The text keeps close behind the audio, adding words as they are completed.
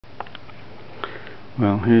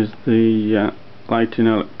Well, here's the lighting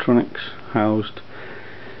electronics housed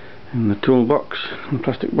in the toolbox, in the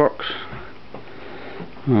plastic box.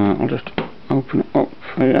 I'll just open it up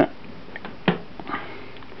for you.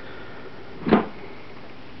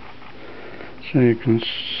 So you can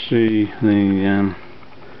see the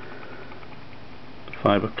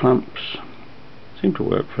fibre clamps seem to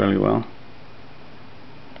work fairly well.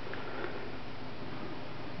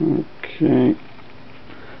 Okay,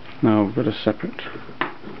 now I've got a separate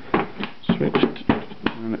switch to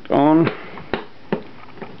turn it on,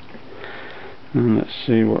 and let's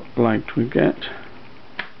see what light we get.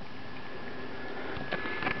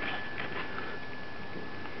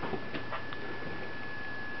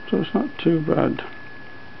 So it's not too bad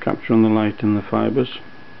capturing the light in the fibres.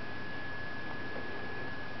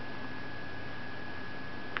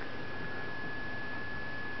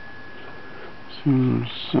 Seems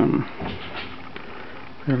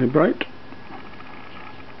fairly bright.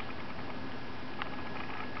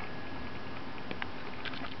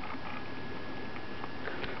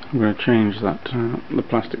 I'm going to change that the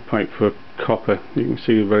plastic pipe for copper. You can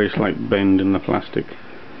see a very slight bend in the plastic.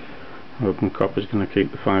 Open copper is going to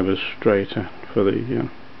keep the fibres straighter for the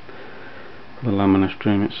laminar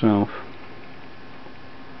stream itself.